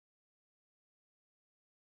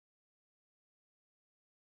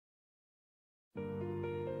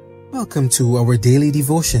Welcome to our daily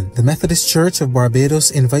devotion. The Methodist Church of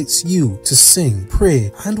Barbados invites you to sing,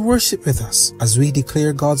 pray, and worship with us as we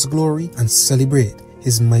declare God's glory and celebrate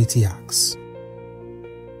His mighty acts.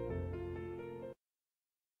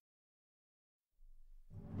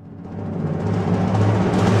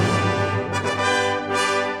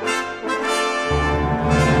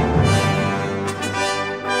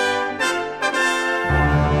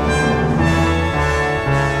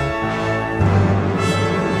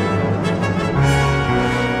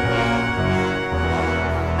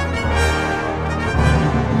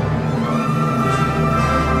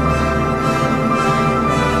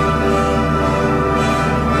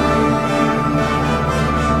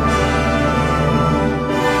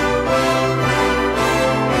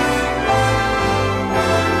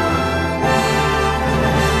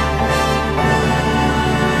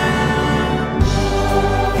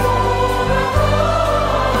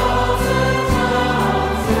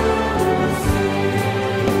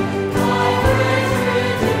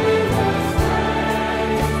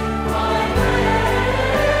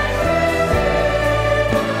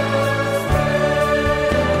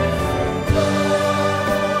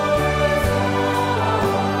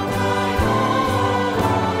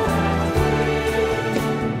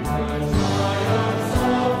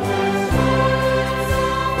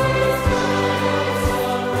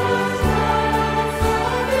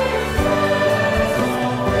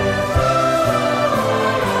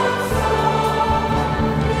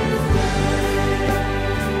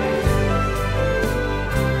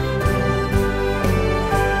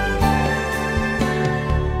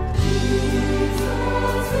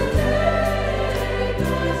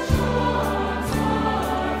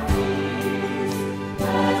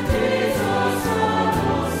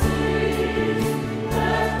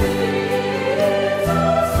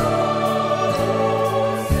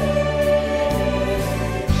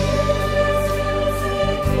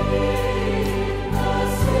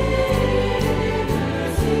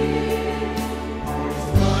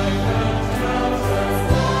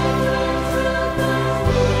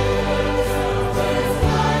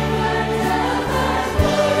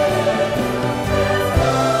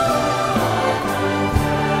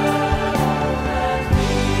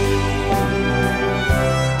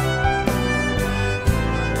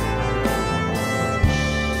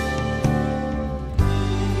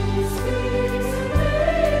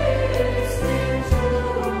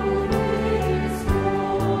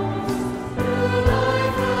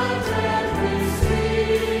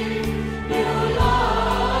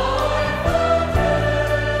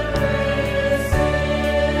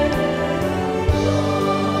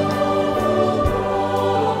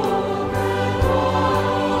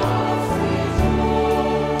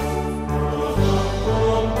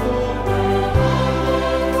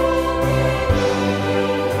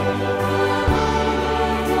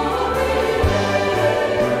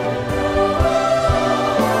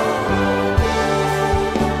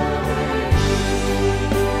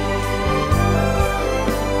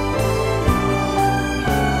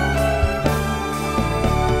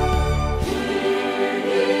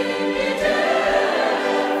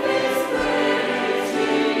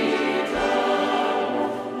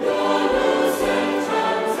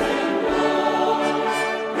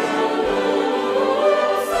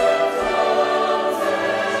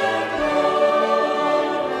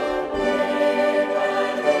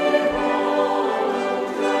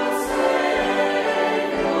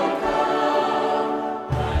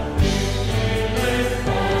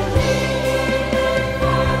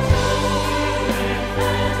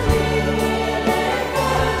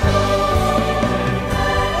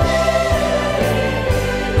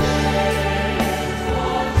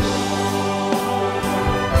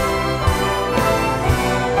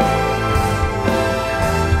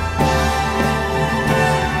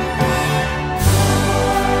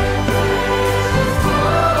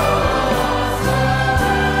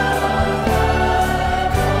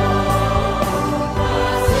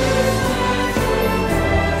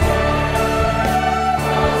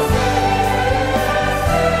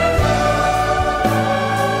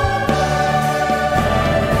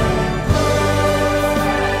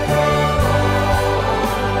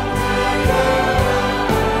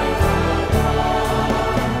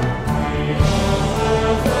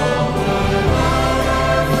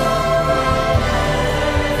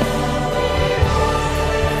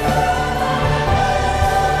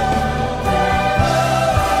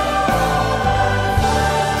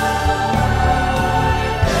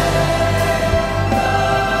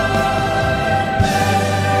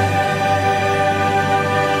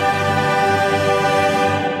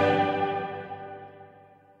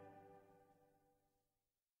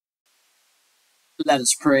 Let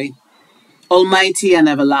us pray. Almighty and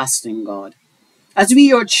everlasting God, as we,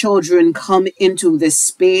 your children, come into this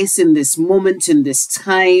space, in this moment, in this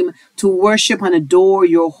time, to worship and adore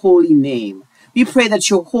your holy name, we pray that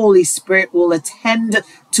your Holy Spirit will attend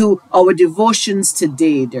to our devotions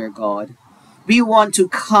today, dear God. We want to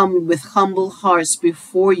come with humble hearts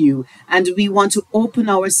before you, and we want to open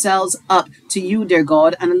ourselves up to you, dear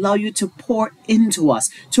God, and allow you to pour into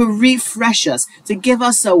us, to refresh us, to give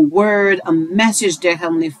us a word, a message, dear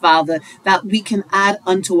Heavenly Father, that we can add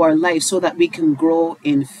unto our life so that we can grow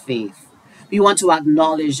in faith. We want to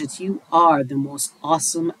acknowledge that you are the most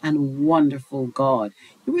awesome and wonderful God.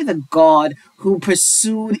 You are the God who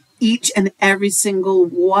pursued each and every single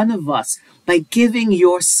one of us by giving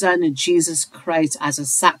your Son, Jesus Christ, as a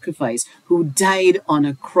sacrifice, who died on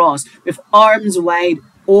a cross with arms wide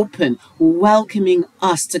open, welcoming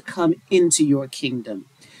us to come into your kingdom.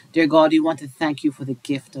 Dear God, we want to thank you for the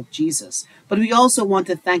gift of Jesus. But we also want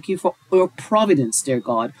to thank you for your providence, dear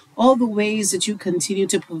God, all the ways that you continue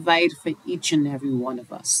to provide for each and every one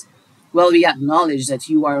of us. Well, we acknowledge that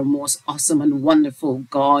you are a most awesome and wonderful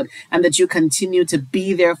God, and that you continue to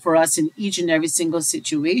be there for us in each and every single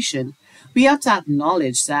situation. We have to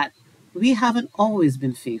acknowledge that we haven't always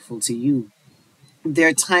been faithful to you. There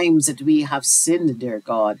are times that we have sinned, dear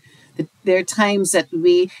God. There are times that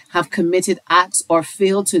we have committed acts or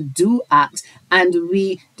failed to do acts, and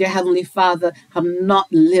we, dear Heavenly Father, have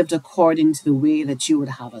not lived according to the way that you would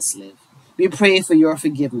have us live. We pray for your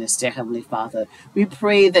forgiveness, dear Heavenly Father. We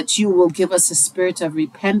pray that you will give us a spirit of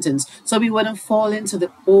repentance so we wouldn't fall into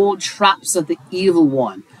the old traps of the evil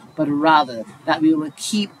one, but rather that we will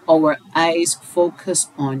keep our eyes focused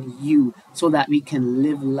on you so that we can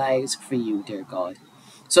live lives for you, dear God.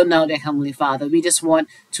 So now, dear Heavenly Father, we just want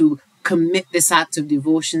to commit this act of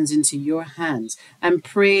devotions into your hands and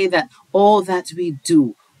pray that all that we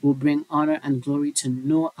do will bring honor and glory to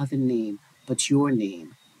no other name but your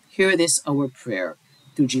name. Hear this, our prayer.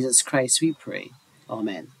 Through Jesus Christ we pray.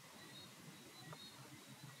 Amen.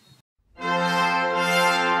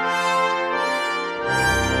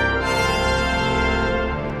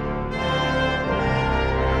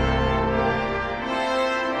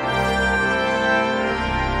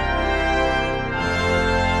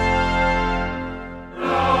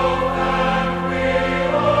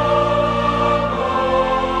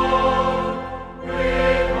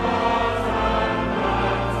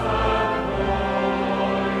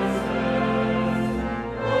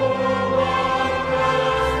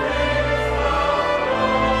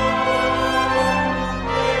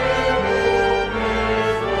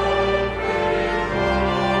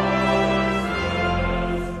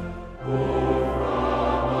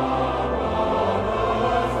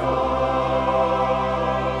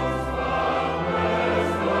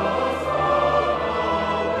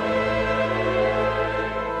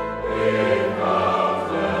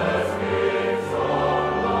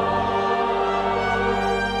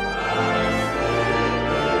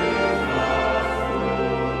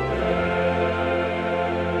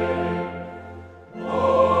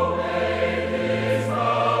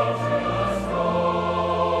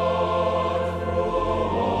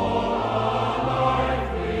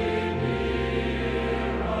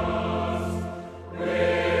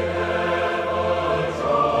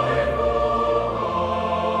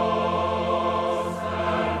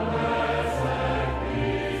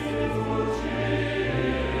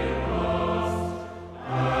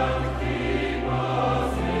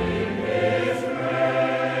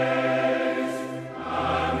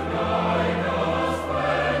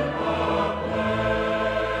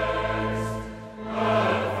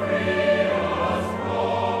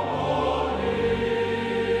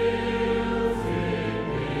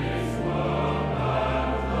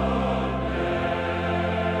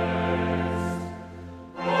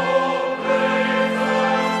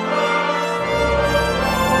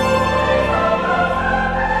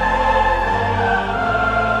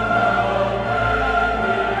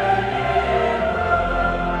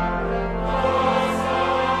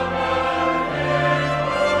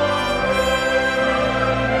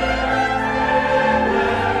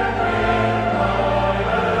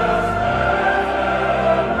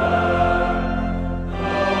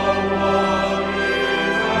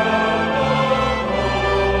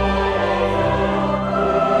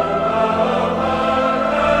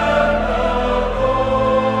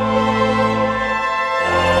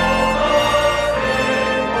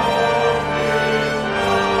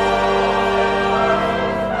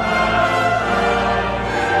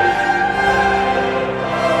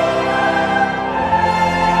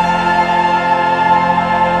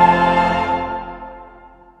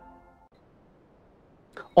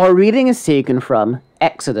 Our reading is taken from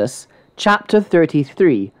Exodus chapter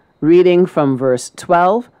 33, reading from verse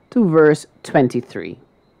 12 to verse 23.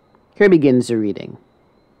 Here begins the reading.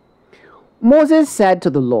 Moses said to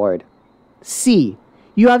the Lord, "See,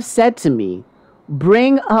 you have said to me,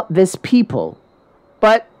 'Bring up this people,'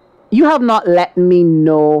 but you have not let me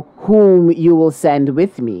know whom you will send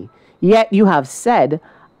with me. Yet you have said,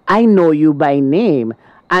 'I know you by name,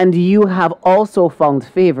 and you have also found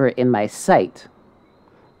favor in my sight.'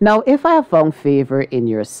 Now if I have found favor in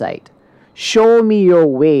your sight, show me your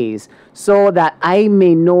ways, so that I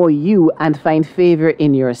may know you and find favor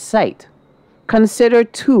in your sight. Consider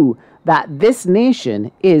too that this nation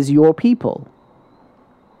is your people."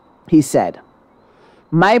 He said,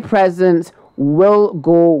 "My presence will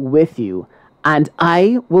go with you, and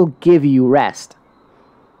I will give you rest."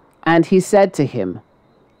 And he said to him,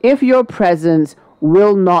 "If your presence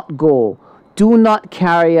will not go, do not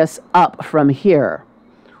carry us up from here.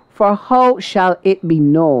 For how shall it be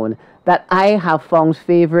known that I have found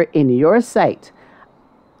favor in your sight,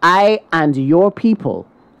 I and your people,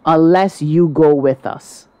 unless you go with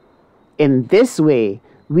us? In this way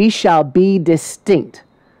we shall be distinct,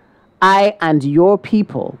 I and your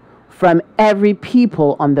people, from every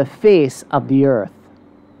people on the face of the earth."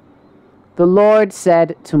 The Lord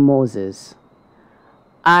said to Moses,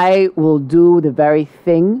 "I will do the very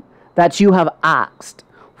thing that you have asked,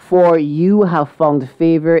 for you have found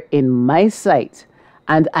favor in my sight,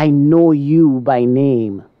 and I know you by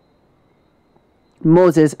name."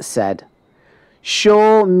 Moses said,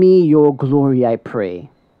 "Show me your glory, I pray."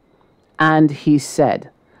 And he said,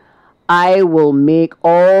 "I will make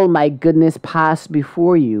all my goodness pass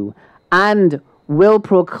before you, and will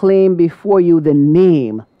proclaim before you the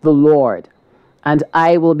name, the Lord. And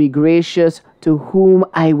I will be gracious to whom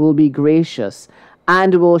I will be gracious,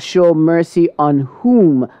 and will show mercy on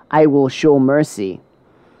whom I will show mercy."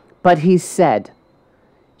 But he said,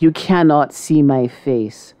 "You cannot see my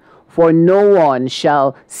face, for no one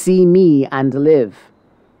shall see me and live."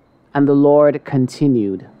 And the Lord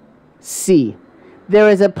continued, "See, there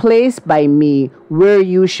is a place by me where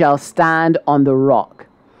you shall stand on the rock.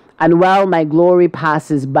 And while my glory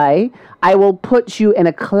passes by, I will put you in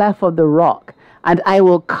a cleft of the rock, and I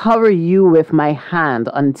will cover you with my hand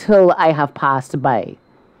until I have passed by.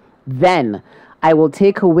 Then I will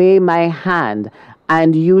take away my hand,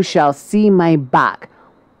 and you shall see my back,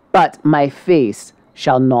 but my face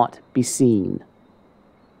shall not be seen."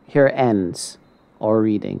 Here ends our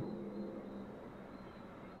reading.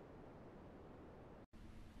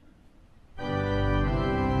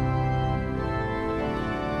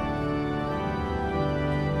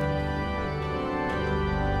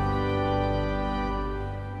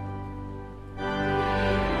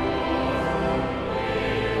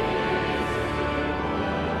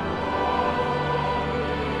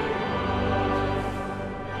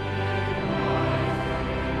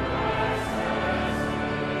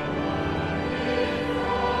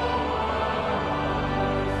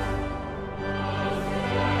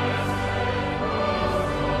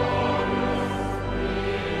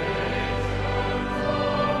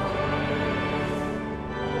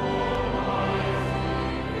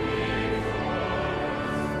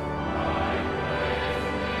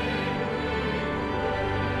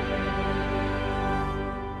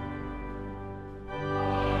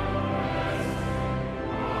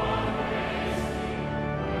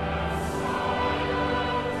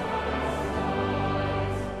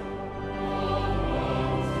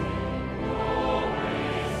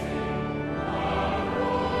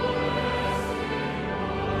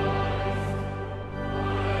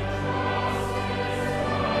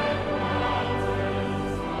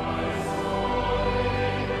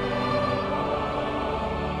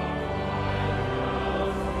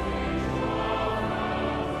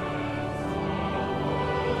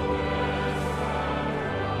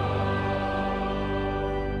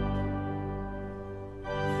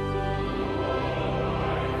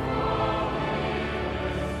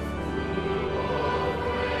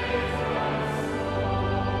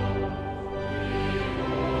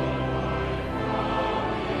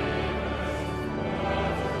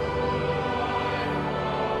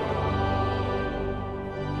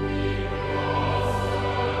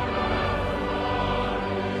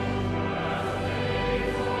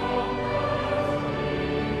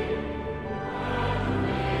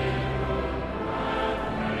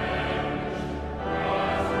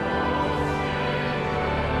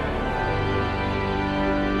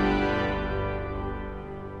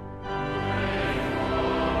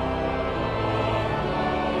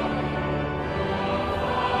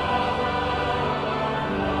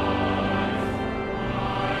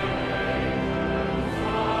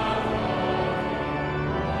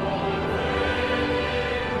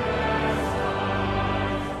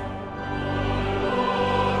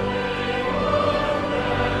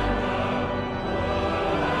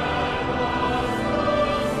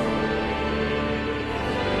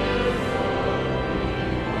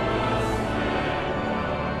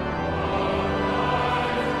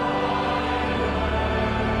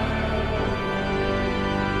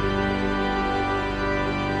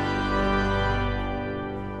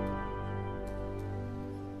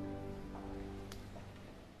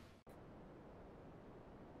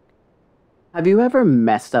 Have you ever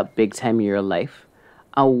messed up big time in your life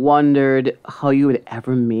and wondered how you would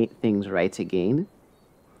ever make things right again?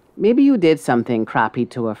 Maybe you did something crappy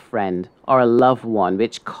to a friend or a loved one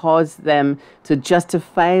which caused them to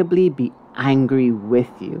justifiably be angry with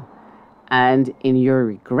you. And in your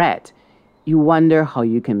regret, you wonder how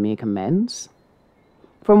you can make amends?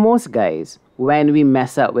 For most guys, when we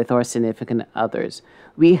mess up with our significant others,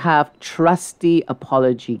 we have trusty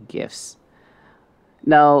apology gifts.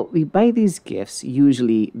 Now, we buy these gifts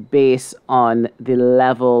usually based on the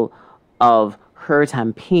level of hurt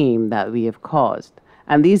and pain that we have caused.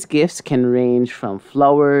 And these gifts can range from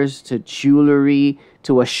flowers to jewelry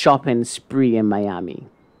to a shopping spree in Miami.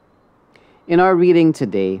 In our reading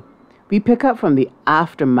today, we pick up from the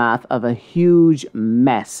aftermath of a huge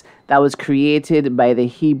mess that was created by the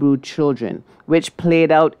Hebrew children, which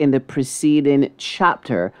played out in the preceding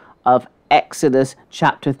chapter of Exodus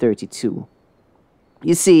chapter 32.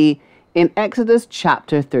 You see, in Exodus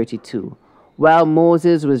chapter 32, while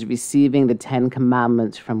Moses was receiving the 10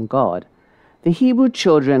 Commandments from God, the Hebrew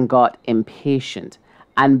children got impatient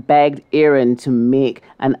and begged Aaron to make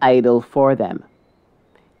an idol for them.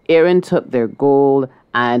 Aaron took their gold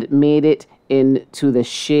and made it into the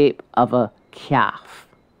shape of a calf.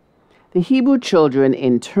 The Hebrew children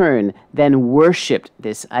in turn then worshipped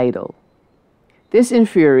this idol. This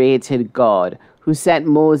infuriated God, who sent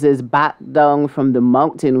Moses back down from the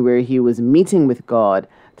mountain where he was meeting with God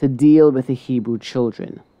to deal with the Hebrew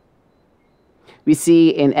children. We see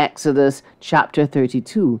in Exodus chapter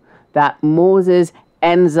 32 that Moses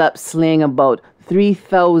ends up slaying about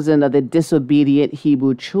 3,000 of the disobedient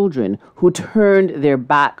Hebrew children who turned their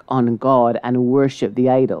back on God and worshipped the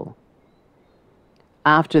idol.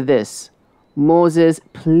 After this, Moses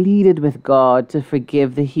pleaded with God to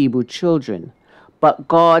forgive the Hebrew children, but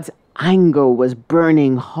God's anger was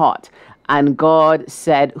burning hot, and God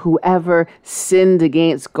said whoever sinned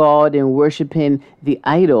against God in worshiping the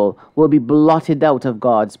idol will be blotted out of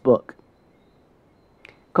God's book.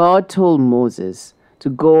 God told Moses to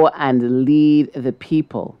go and lead the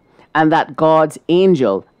people, and that God's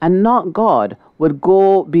angel, and not God, would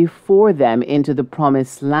go before them into the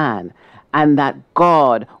promised land, and that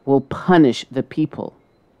God will punish the people.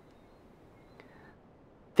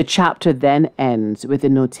 The chapter then ends with a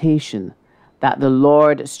notation that the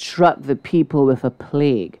Lord struck the people with a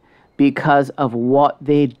plague because of what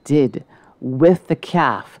they did with the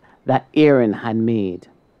calf that Aaron had made.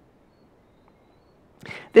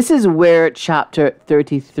 This is where chapter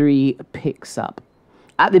 33 picks up.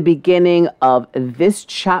 At the beginning of this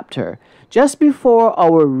chapter, just before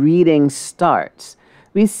our reading starts,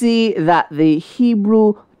 we see that the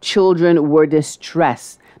Hebrew children were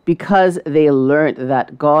distressed because they learned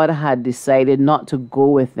that God had decided not to go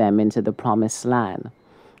with them into the promised land,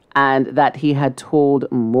 and that he had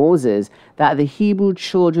told Moses that the Hebrew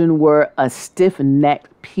children were a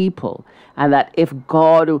stiff-necked people, and that if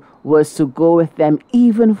God was to go with them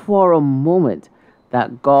even for a moment,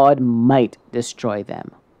 that God might destroy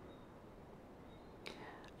them.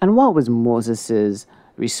 And what was Moses'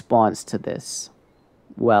 response to this?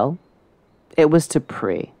 Well, it was to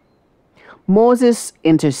pray. Moses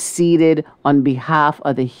interceded on behalf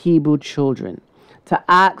of the Hebrew children to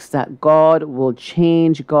ask that God will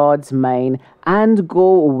change God's mind and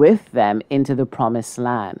go with them into the promised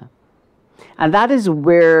land. And that is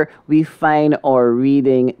where we find our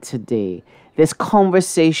reading today. This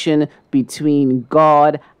conversation between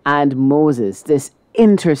God and Moses, this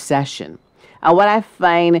intercession. And what I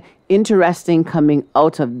find interesting coming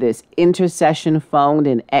out of this intercession found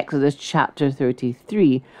in Exodus chapter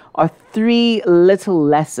 33 are 3 little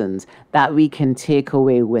lessons that we can take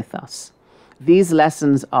away with us. These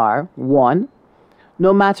lessons are: 1,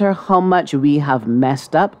 no matter how much we have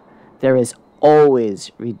messed up, there is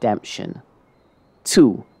always redemption.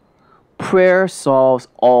 2, prayer solves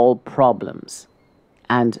all problems.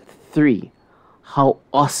 And 3, how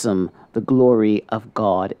awesome the glory of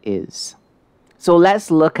God is. So let's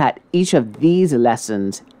look at each of these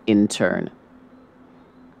lessons in turn.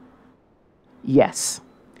 Yes,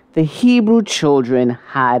 the Hebrew children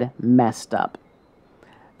had messed up.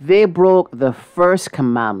 They broke the first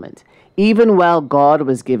commandment, even while God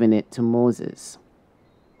was giving it to Moses.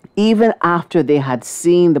 Even after they had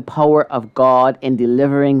seen the power of God in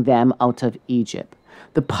delivering them out of Egypt,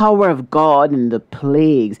 the power of God in the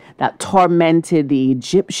plagues that tormented the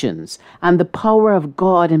Egyptians, and the power of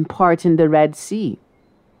God in parting the Red Sea.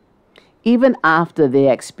 Even after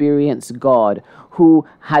they experienced God, who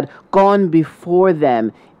had gone before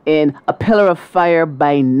them in a pillar of fire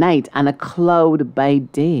by night and a cloud by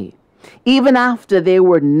day, Even after they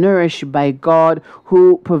were nourished by God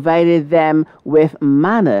who provided them with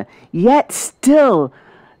manna, yet still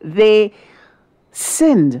they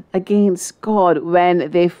sinned against God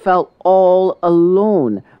when they felt all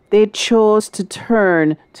alone. They chose to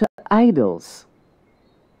turn to idols.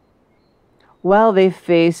 While they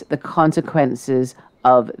faced the consequences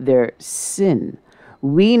of their sin,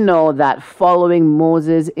 we know that following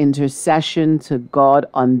Moses' intercession to God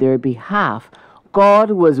on their behalf,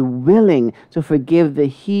 God was willing to forgive the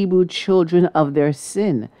Hebrew children of their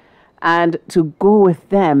sin and to go with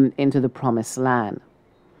them into the promised land.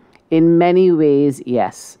 In many ways,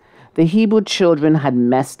 yes, the Hebrew children had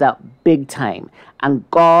messed up big time, and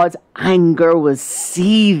God's anger was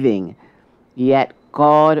seething. Yet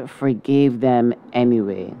God forgave them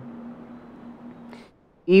anyway.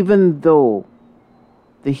 Even though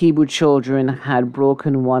the Hebrew children had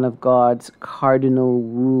broken one of God's cardinal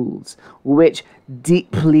rules, which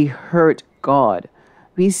deeply hurt God,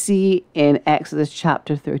 we see in Exodus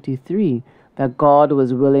chapter 33 that God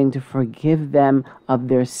was willing to forgive them of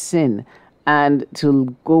their sin and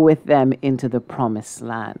to go with them into the promised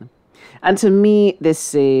land. And to me, this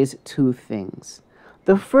says two things.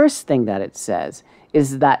 The first thing that it says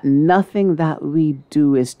is that nothing that we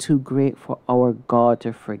do is too great for our God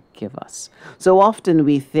to forgive us. So often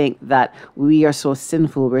we think that we are so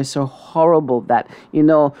sinful, we're so horrible that,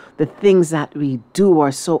 the things that we do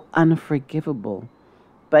are so unforgivable.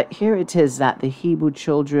 But here it is that the Hebrew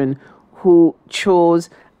children who chose,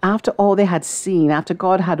 after all they had seen, after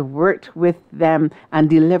God had worked with them and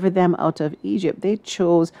delivered them out of Egypt, they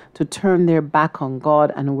chose to turn their back on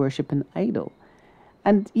God and worship an idol.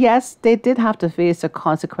 And yes, they did have to face the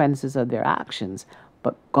consequences of their actions,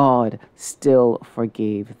 but God still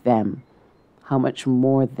forgave them. How much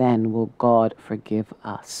more then will God forgive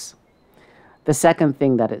us? The second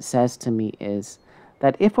thing that it says to me is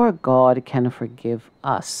that if our God can forgive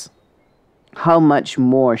us, how much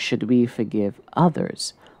more should we forgive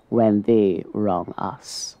others when they wrong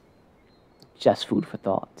us? Just food for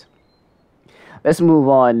thought. Let's move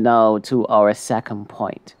on now to our second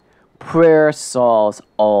point. Prayer solves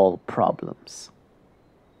all problems.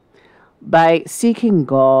 By seeking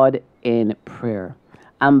God in prayer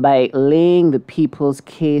and by laying the people's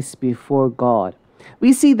case before God,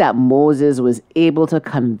 we see that Moses was able to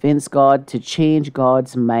convince God to change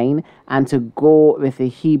God's mind and to go with the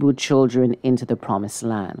Hebrew children into the promised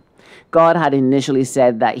land. God had initially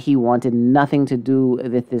said that he wanted nothing to do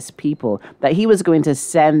with this people, that he was going to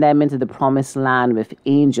send them into the promised land with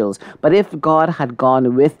angels. But if God had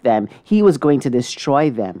gone with them, he was going to destroy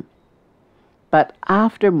them. But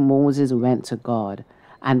after Moses went to God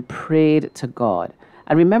and prayed to God,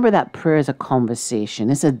 and remember that prayer is a conversation.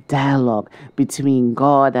 It's a dialogue between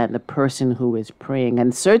God and the person who is praying.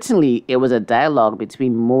 And certainly it was a dialogue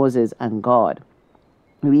between Moses and God.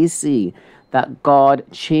 We see that God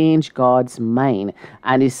changed God's mind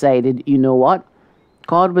and decided, you know what?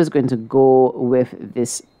 God was going to go with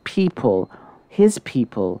this people, his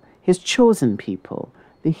chosen people,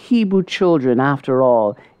 the Hebrew children, after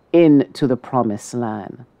all, into the promised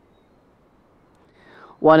land.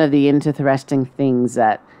 One of the interesting things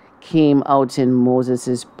that came out in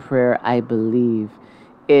Moses' prayer, I believe,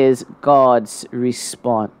 is God's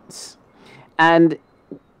response. And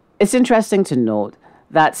it's interesting to note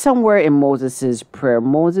that somewhere in Moses' prayer,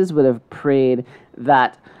 Moses would have prayed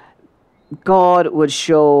that God would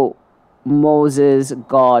show Moses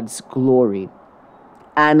God's glory.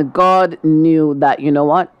 And God knew that, you know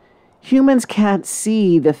what? Humans can't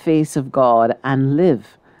see the face of God and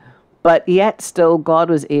live. But yet still God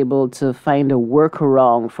was able to find a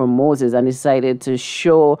workaround for Moses and decided to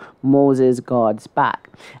show Moses God's back.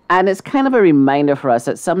 And it's kind of a reminder for us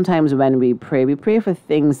that sometimes when we pray for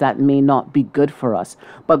things that may not be good for us.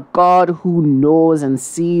 But God, who knows and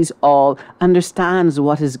sees all, understands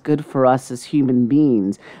what is good for us as human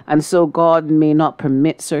beings. And so God may not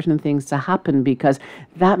permit certain things to happen because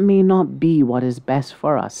that may not be what is best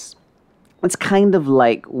for us. It's kind of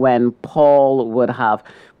like when Paul would have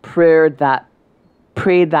prayed that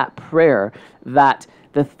prayer that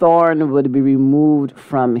the thorn would be removed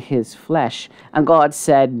from his flesh. And God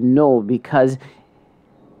said no, because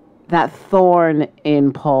that thorn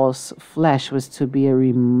in Paul's flesh was to be a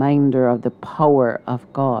reminder of the power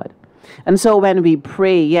of God. And so when we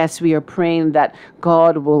pray, yes, we are praying that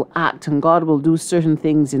God will act and God will do certain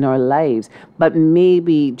things in our lives. But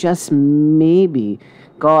maybe, just maybe,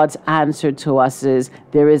 God's answer to us is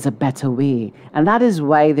there is a better way. And that is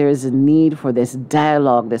why there is a need for this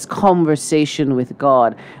dialogue, this conversation with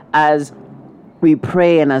God, as we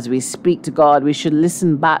pray and as we speak to God, we should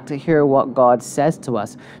listen back to hear what God says to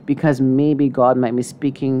us, because maybe God might be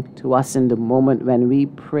speaking to us in the moment when we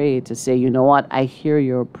pray to say, you know what, I hear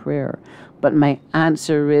your prayer, but my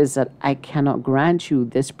answer is that I cannot grant you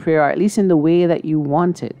this prayer, or at least in the way that you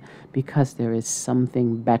want it, because there is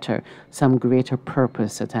something better, some greater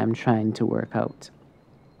purpose that I'm trying to work out.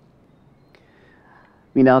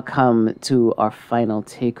 We now come to our final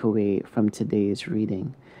takeaway from today's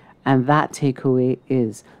reading. And that takeaway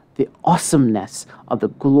is the awesomeness of the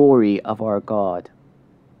glory of our God.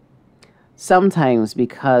 Sometimes,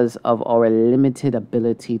 because of our limited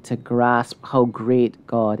ability to grasp how great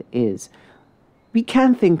God is, we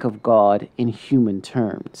can think of God in human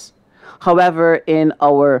terms. However, in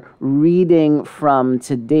our reading from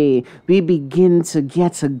today, we begin to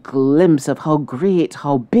get a glimpse of how great,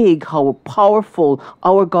 how big, how powerful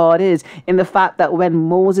our God is, in the fact that when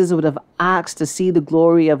Moses would have asked to see the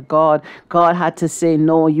glory of God, God had to say,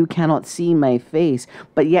 no, you cannot see my face.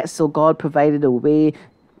 But yet, so God provided a way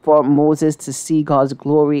for Moses to see God's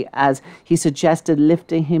glory, as he suggested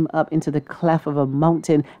lifting him up into the cleft of a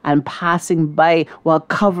mountain and passing by while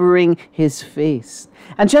covering his face.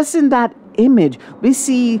 And just in that image, we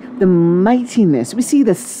see the mightiness, we see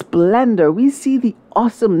the splendor, we see the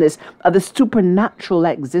awesomeness of the supernatural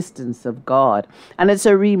existence of God. And it's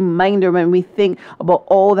a reminder when we think about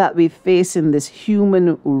all that we face in this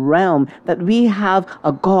human realm, that we have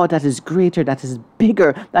a God that is greater, that is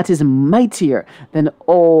bigger, that is mightier than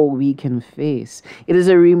all we can face. It is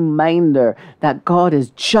a reminder that God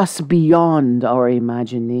is just beyond our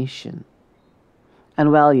imagination.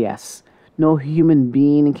 And well, yes, no human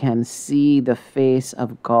being can see the face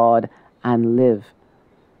of God and live.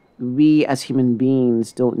 We as human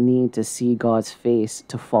beings don't need to see God's face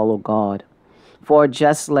to follow God. For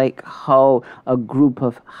just like how a group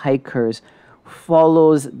of hikers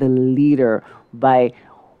follows the leader by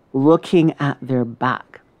looking at their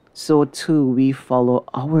back, so too we follow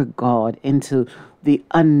our God into the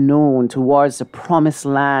unknown, towards the promised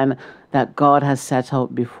land that God has set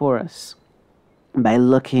out before us, by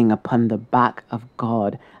looking upon the back of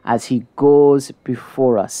God as he goes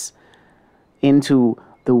before us into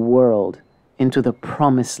the world, into the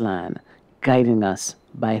promised land, guiding us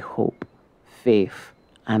by hope, faith,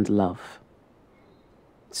 and love.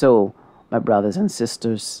 So, my brothers and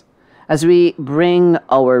sisters, as we bring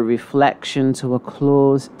our reflection to a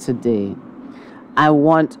close today, I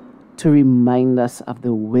want to remind us of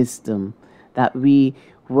the wisdom that we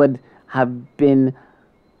would have been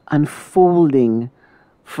unfolding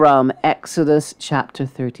from Exodus chapter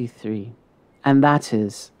 33. And that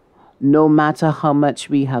is, no matter how much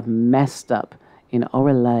we have messed up in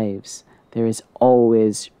our lives, there is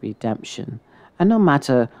always redemption. And no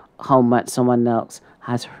matter how much someone else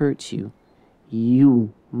has hurt you,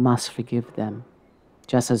 you must forgive them,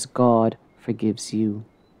 just as God forgives you.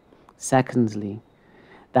 Secondly,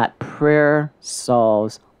 that prayer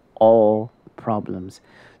solves all problems.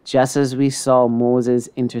 Just as we saw Moses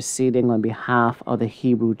interceding on behalf of the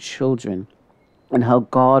Hebrew children, and how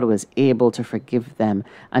God was able to forgive them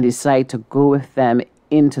and decide to go with them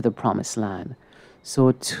into the promised land,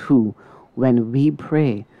 so too, when we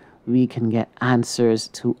pray, we can get answers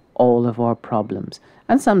to all of our problems.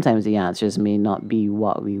 And sometimes the answers may not be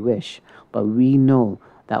what we wish, but we know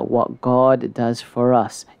that what God does for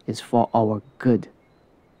us is for our good.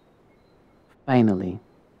 Finally,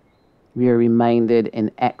 we are reminded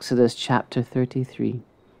in Exodus chapter 33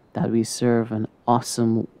 that we serve an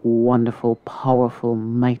awesome, wonderful, powerful,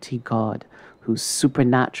 mighty God whose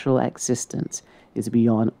supernatural existence is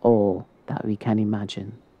beyond all that we can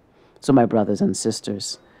imagine. So, my brothers and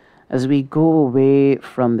sisters, as we go away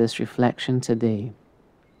from this reflection today,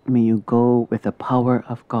 may you go with the power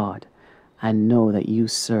of God and know that you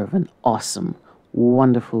serve an awesome,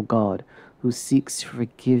 wonderful God who seeks to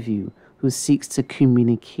forgive you, who seeks to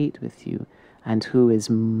communicate with you, and who is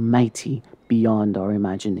mighty beyond our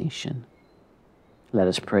imagination. Let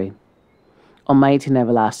us pray. Almighty and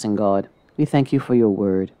everlasting God, we thank you for your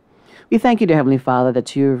word. We thank you, dear Heavenly Father,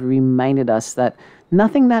 that you have reminded us that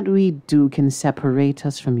nothing that we do can separate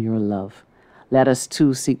us from your love. Let us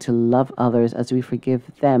too seek to love others as we forgive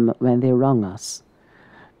them when they wrong us.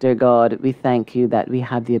 Dear God, we thank you that we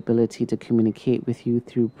have the ability to communicate with you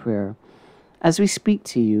through prayer. As we speak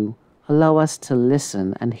to you, allow us to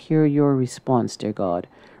listen and hear your response, dear God,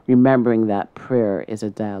 remembering that prayer is a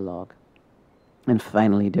dialogue. And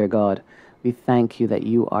finally, dear God, we thank you that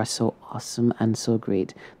you are so awesome and so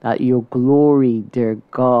great, that your glory, dear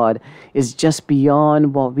God, is just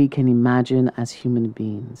beyond what we can imagine as human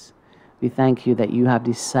beings. We thank you that you have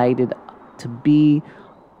decided to be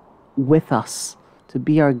with us, to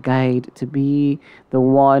be our guide, to be the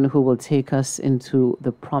one who will take us into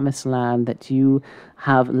the promised land that you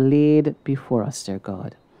have laid before us, dear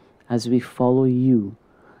God. As we follow you,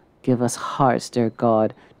 give us hearts, dear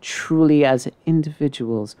God, truly as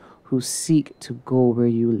individuals who seek to go where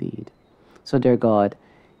you lead. So, dear God,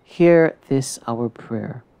 hear this our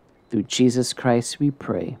prayer. Through Jesus Christ we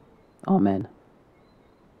pray. Amen.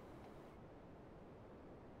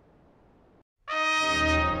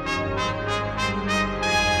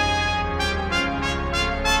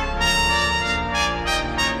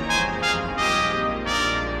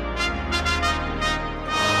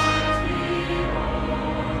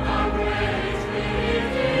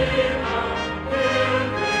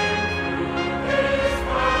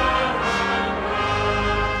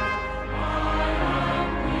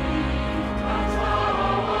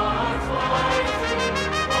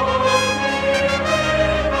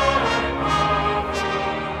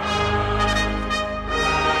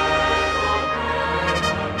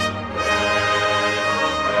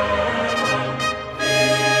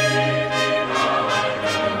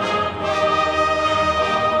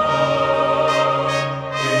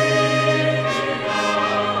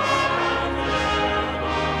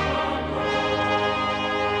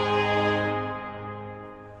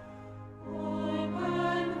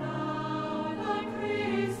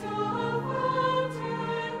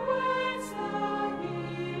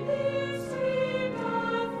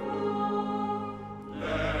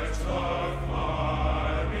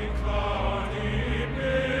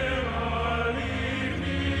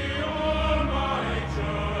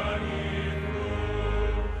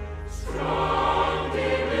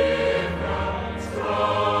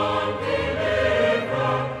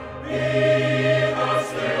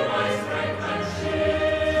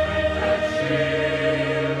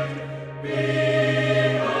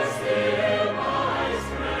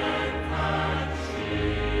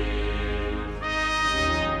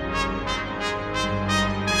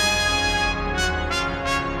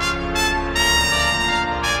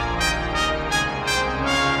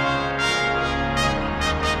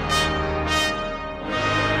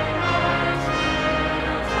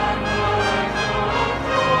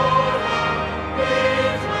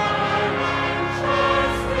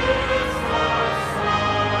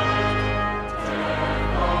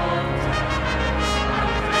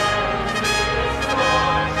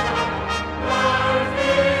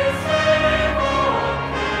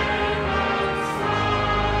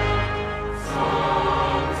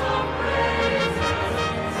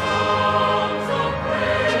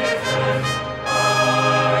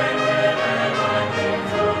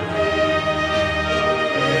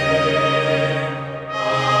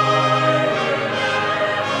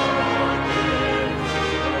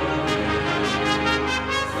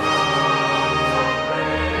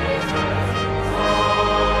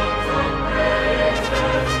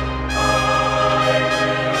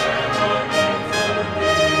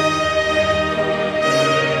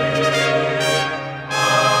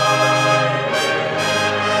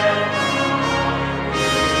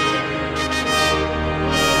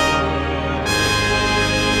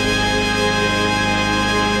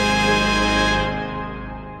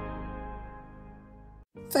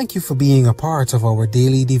 Thank you for being a part of our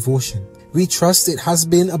daily devotion. We trust it has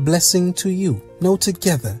been a blessing to you. Now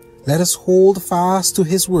together, let us hold fast to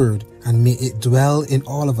His word and may it dwell in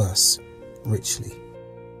all of us richly.